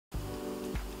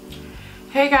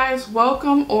Hey guys,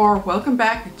 welcome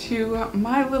back to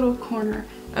my little corner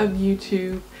of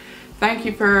YouTube. Thank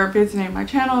you for visiting my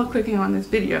channel, clicking on this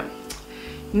video.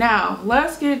 Now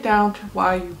let's get down to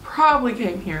why you probably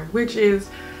came here, which is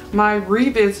my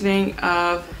revisiting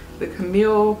of the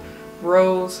Camille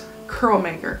Rose Curl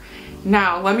Maker.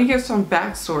 Now let me give some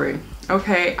backstory.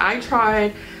 Okay, I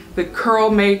tried the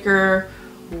Curl Maker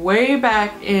way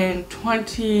back in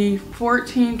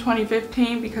 2014,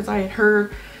 2015 because I had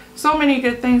heard so many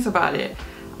good things about it.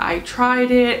 I tried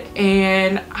it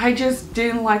and I just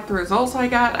didn't like the results I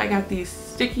got. I got these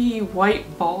sticky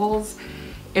white balls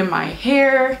in my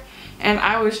hair and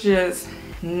I was just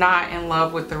not in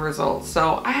love with the results.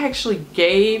 So I actually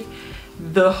gave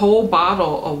the whole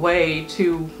bottle away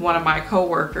to one of my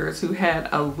coworkers who had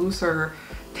a looser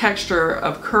texture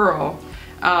of curl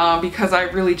because I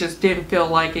really just didn't feel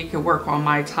like it could work on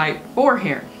my type 4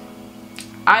 hair.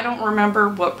 I don't remember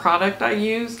what product I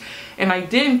used and I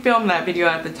didn't film that video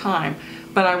at the time,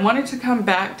 but I wanted to come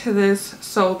back to this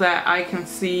so that I can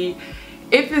see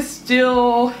if it's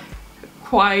still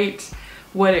quite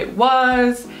what it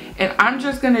was, and I'm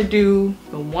just gonna do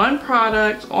the one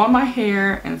product on my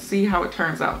hair and see how it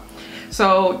turns out.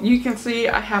 So you can see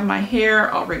I have my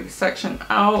hair already sectioned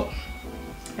out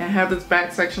and I have this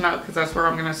back section out because that's where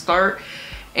I'm gonna start.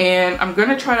 And I'm going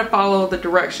to try to follow the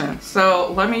directions.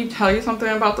 So let me tell you something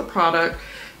about the product.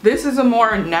 This is a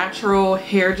more natural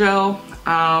hair gel,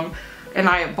 and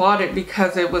I bought it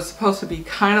because it was supposed to be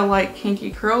kind of like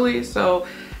Kinky Curly. So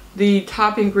the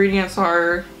top ingredients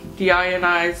are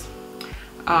deionized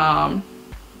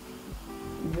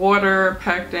water,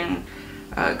 pectin,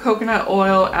 coconut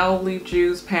oil, aloe leaf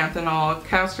juice, panthenol,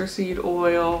 castor seed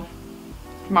oil,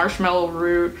 marshmallow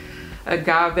root,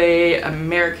 agave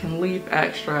American leaf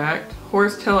extract,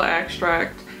 horsetail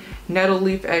extract, nettle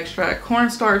leaf extract,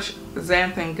 cornstarch,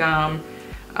 xanthan gum,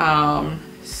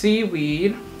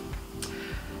 seaweed,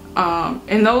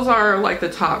 and those are like the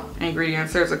top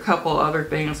ingredients. There's a couple other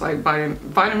things like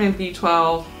vitamin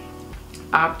B12,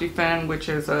 Optifen, which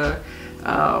is a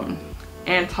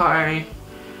antibacterial,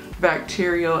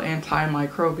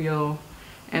 antimicrobial,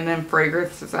 and then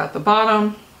fragrance is at the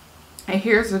bottom. And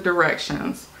here's the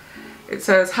directions. It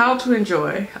says how to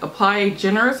enjoy. Apply a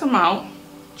generous amount.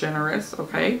 Generous,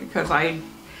 okay, because I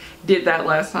did that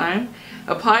last time.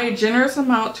 Apply a generous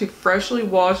amount to freshly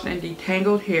washed and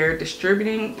detangled hair,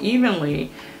 distributing evenly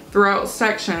throughout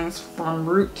sections from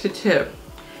root to tip.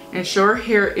 Ensure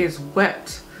hair is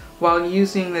wet while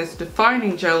using this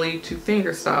defining jelly to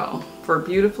fingerstyle. For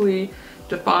beautifully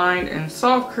defined and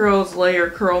soft curls, layer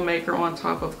Curl Maker on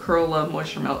top of Curl Love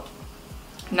Moisture Milk.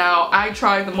 Now, I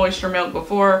tried the moisture milk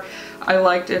before. I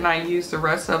liked it and I used the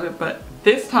rest of it, but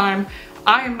this time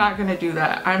I am not going to do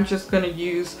that. I'm just going to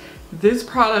use this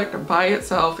product by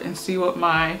itself and see what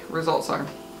my results are.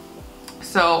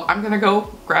 So I'm going to go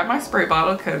grab my spray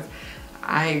bottle because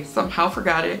I somehow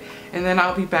forgot it, and then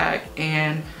I'll be back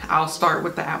and I'll start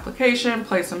with the application,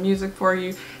 play some music for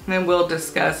you, and then we'll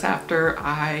discuss after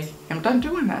I am done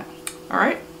doing that. All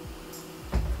right?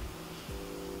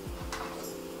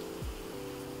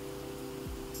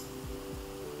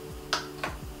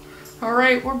 All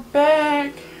right, we're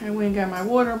back. I went and got my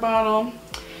water bottle.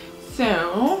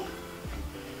 So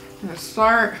I'm gonna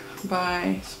start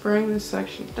by spraying this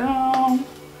section down.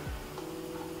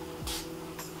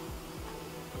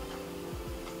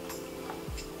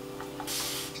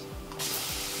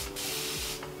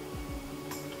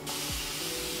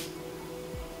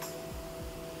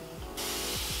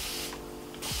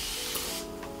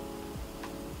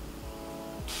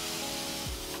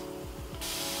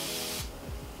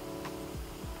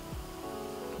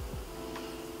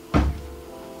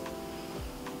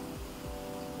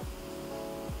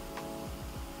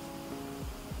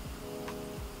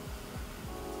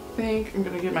 I think I'm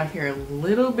gonna get my hair a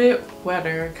little bit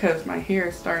wetter because my hair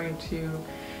is starting to,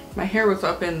 my hair was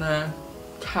up in the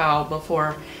towel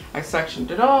before I sectioned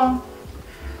it off,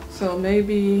 so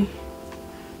maybe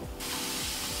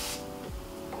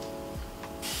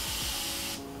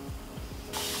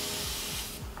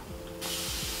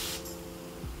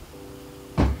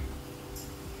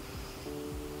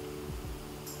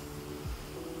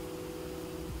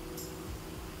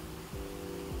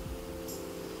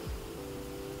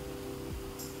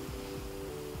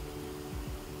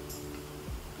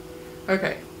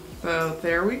okay, so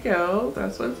there we go.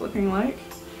 That's what it's looking like.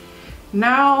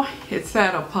 Now it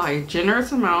said apply a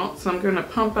generous amount, so I'm going to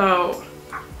pump out,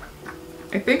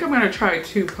 I think I'm going to try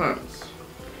 2 pumps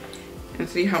and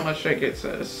see how much that gets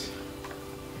us.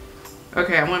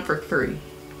 Okay, I went for 3.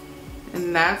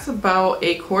 And that's about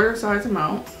a quarter size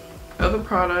amount of the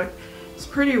product. It's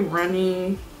pretty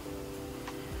runny.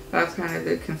 That's kind of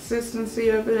the consistency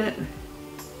of it.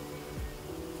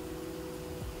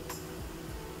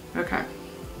 Okay.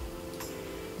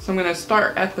 So I'm going to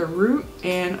start at the root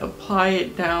and apply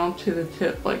it down to the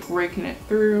tip, like raking it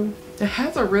through. It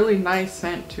has a really nice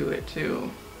scent to it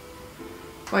too.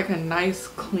 It's like a nice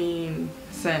clean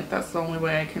scent. That's the only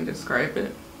way I can describe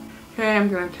it. Okay, I'm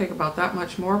going to take about that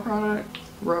much more product,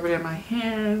 rub it in my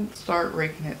hand, start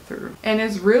raking it through. And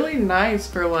it's really nice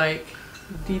for like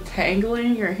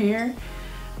detangling your hair.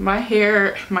 My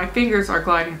fingers are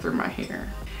gliding through my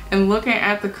hair. And looking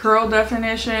at the curl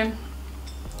definition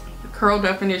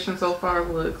so far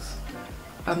looks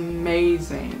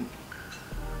amazing.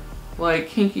 Like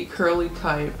kinky curly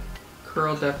type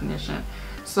curl definition.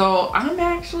 So I'm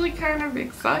actually kind of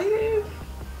excited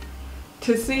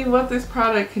to see what this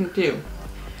product can do.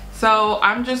 So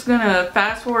I'm just gonna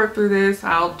fast forward through this.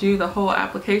 I'll do the whole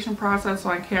application process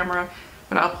on camera,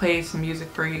 but I'll play some music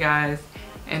for you guys,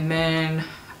 and then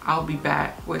I'll be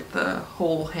back with the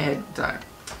whole head done.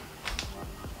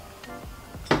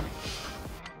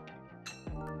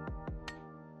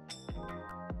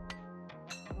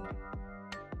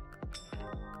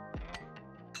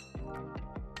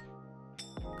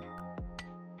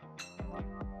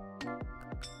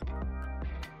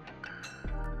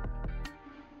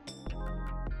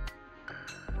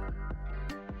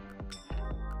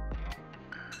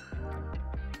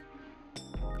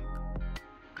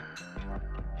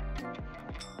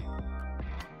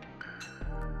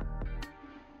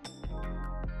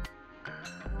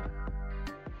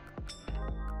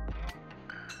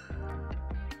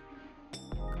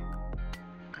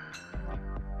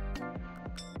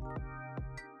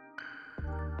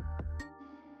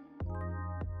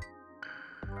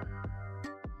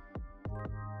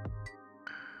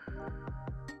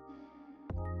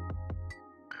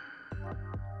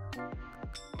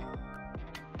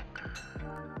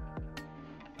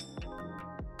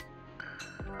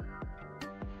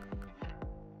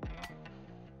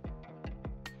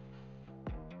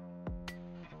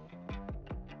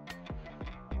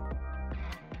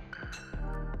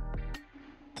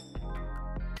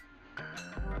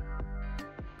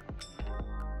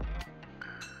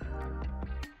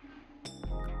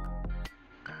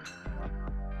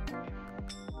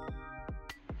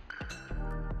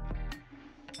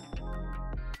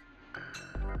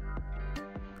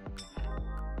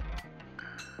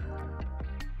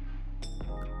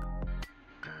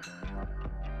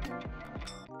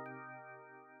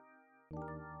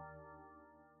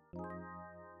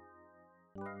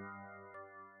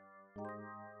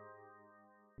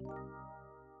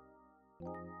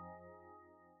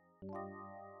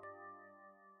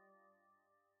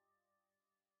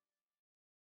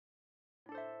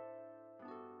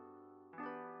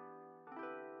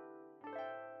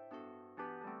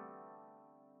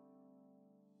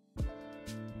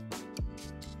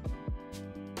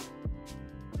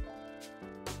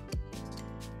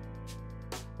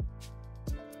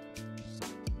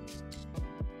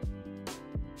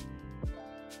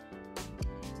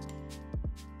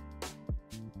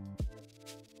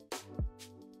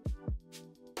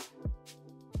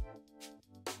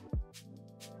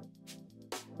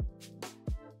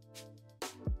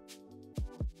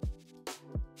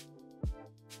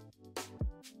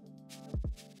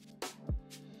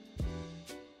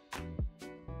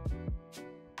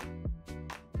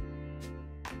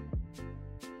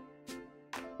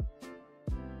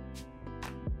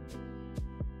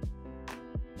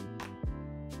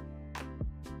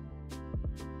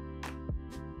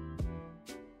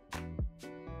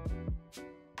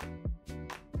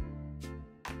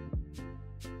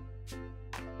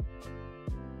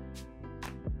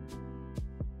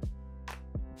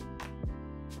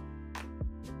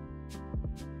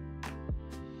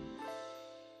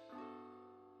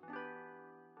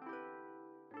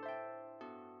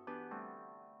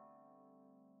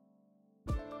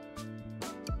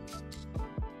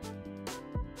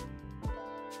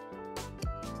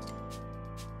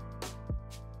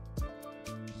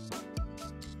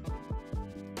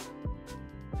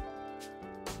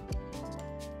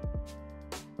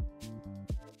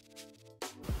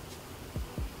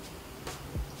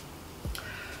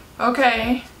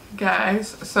 Okay guys,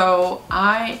 so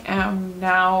I am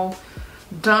now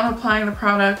done applying the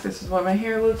product. This is what my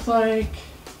hair looks like.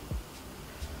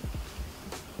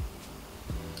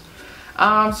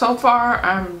 So far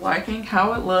I'm liking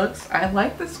how it looks. I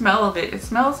like the smell of it. It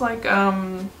smells like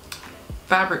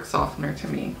fabric softener to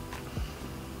me.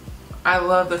 I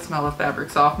love the smell of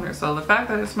fabric softener, so the fact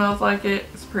that it smells like it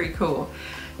is pretty cool.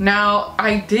 Now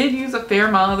I did use a fair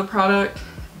amount of the product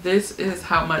this is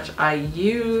how much I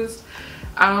used.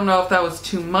 I don't know if that was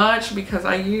too much because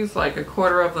I used like a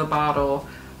quarter of the bottle,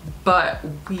 but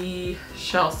we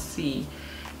shall see.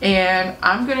 And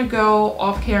I'm gonna go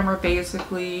off camera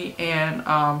basically and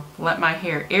let my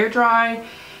hair air dry,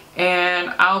 and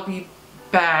I'll be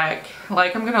back.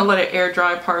 Like, I'm gonna let it air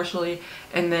dry partially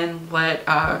and then let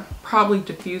probably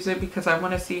diffuse it, because I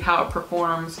want to see how it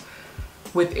performs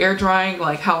with air drying,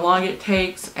 like how long it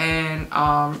takes. And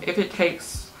if it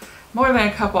takes more than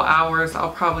a couple hours,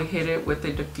 I'll probably hit it with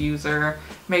the diffuser,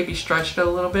 maybe stretch it a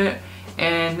little bit,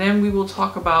 and then we will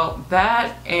talk about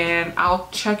that, and I'll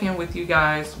check in with you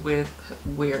guys with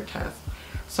wear test.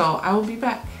 So I will be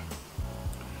back.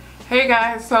 Hey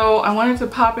guys, so I wanted to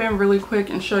pop in really quick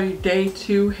and show you day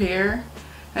 2 hair.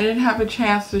 I didn't have a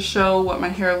chance to show what my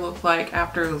hair looked like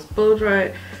after it was blow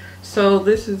dried. So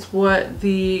this is what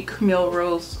the Camille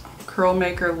Rose Curl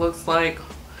Maker looks like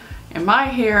in my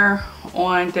hair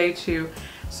on day 2.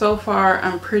 So far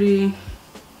I'm pretty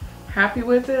happy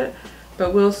with it,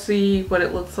 but we'll see what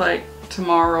it looks like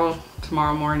tomorrow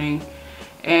morning,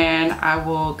 and I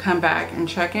will come back and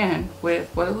check in with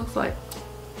what it looks like.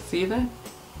 See you then.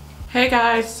 Hey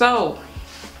guys, so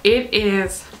it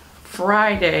is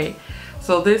Friday,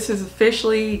 so this is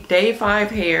officially day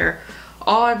 5 hair.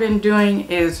 All I've been doing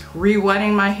is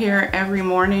re-wetting my hair every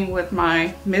morning with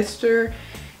my mister,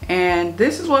 and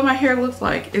this is what my hair looks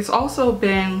like. It's also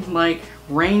been like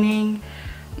raining.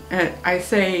 I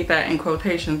say that in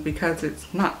quotations because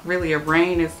it's not really a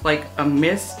rain, it's like a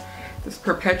mist, this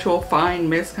perpetual fine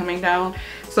mist coming down.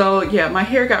 So yeah, my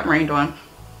hair got rained on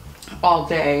all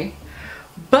day,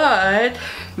 but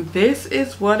this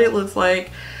is what it looks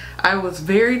like. I was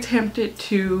very tempted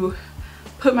to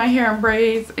put my hair in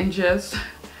braids and just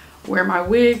wear my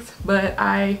wigs, but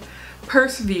I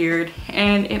persevered,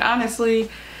 and it honestly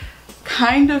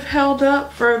kind of held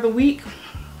up for the week.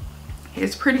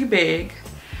 It's pretty big,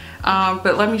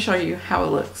 but let me show you how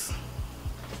it looks.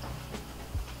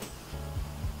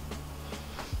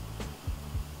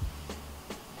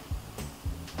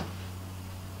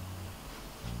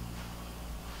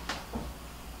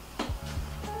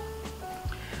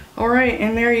 Alright,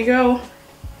 and there you go.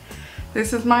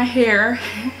 This is my hair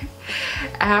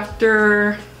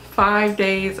after 5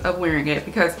 days of wearing it,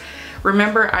 because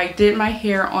remember I did my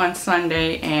hair on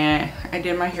Sunday, and I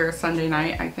did my hair Sunday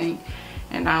night I think,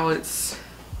 and now it's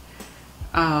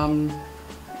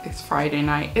Friday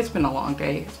night. It's been a long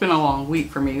day. It's been a long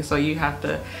week for me, so you have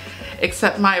to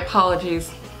accept my apologies.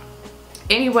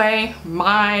 Anyway,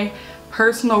 my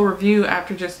personal review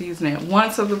after just using it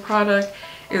once of the product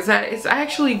is that it's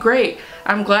actually great.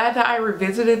 I'm glad that I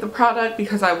revisited the product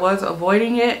because I was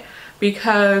avoiding it,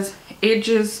 because it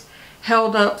just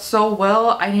held up so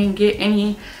well. I didn't get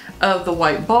any of the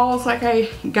white balls like I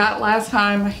got last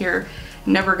time. My hair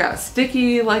never got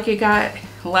sticky like it got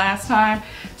last time.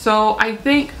 So I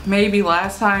think maybe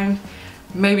last time,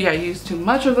 maybe I used too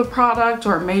much of the product,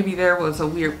 or maybe there was a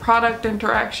weird product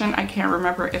interaction. I can't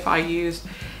remember if I used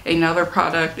another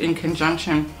product in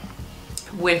conjunction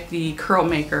with the curl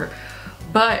maker,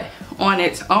 but on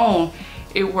its own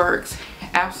it works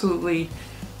absolutely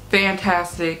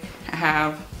fantastic. I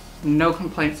have no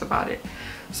complaints about it.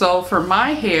 So for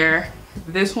my hair,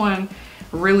 this one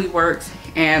really works,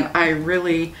 and I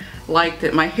really liked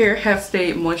it. My hair has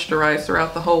stayed moisturized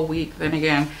throughout the whole week. Then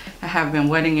again, I have been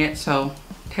wetting it, so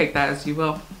take that as you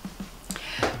will.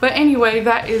 But anyway,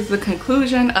 that is the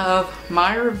conclusion of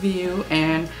my review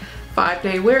and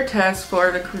 5-day wear test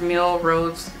for the Camille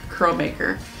Rose Curl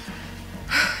Maker.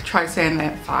 Try saying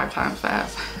that 5 times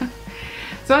fast.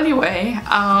 So anyway,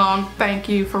 thank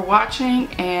you for watching,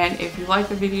 and if you like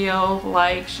the video,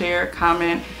 like, share,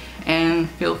 comment, and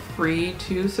feel free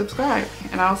to subscribe,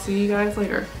 and I'll see you guys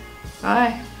later.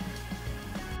 Bye.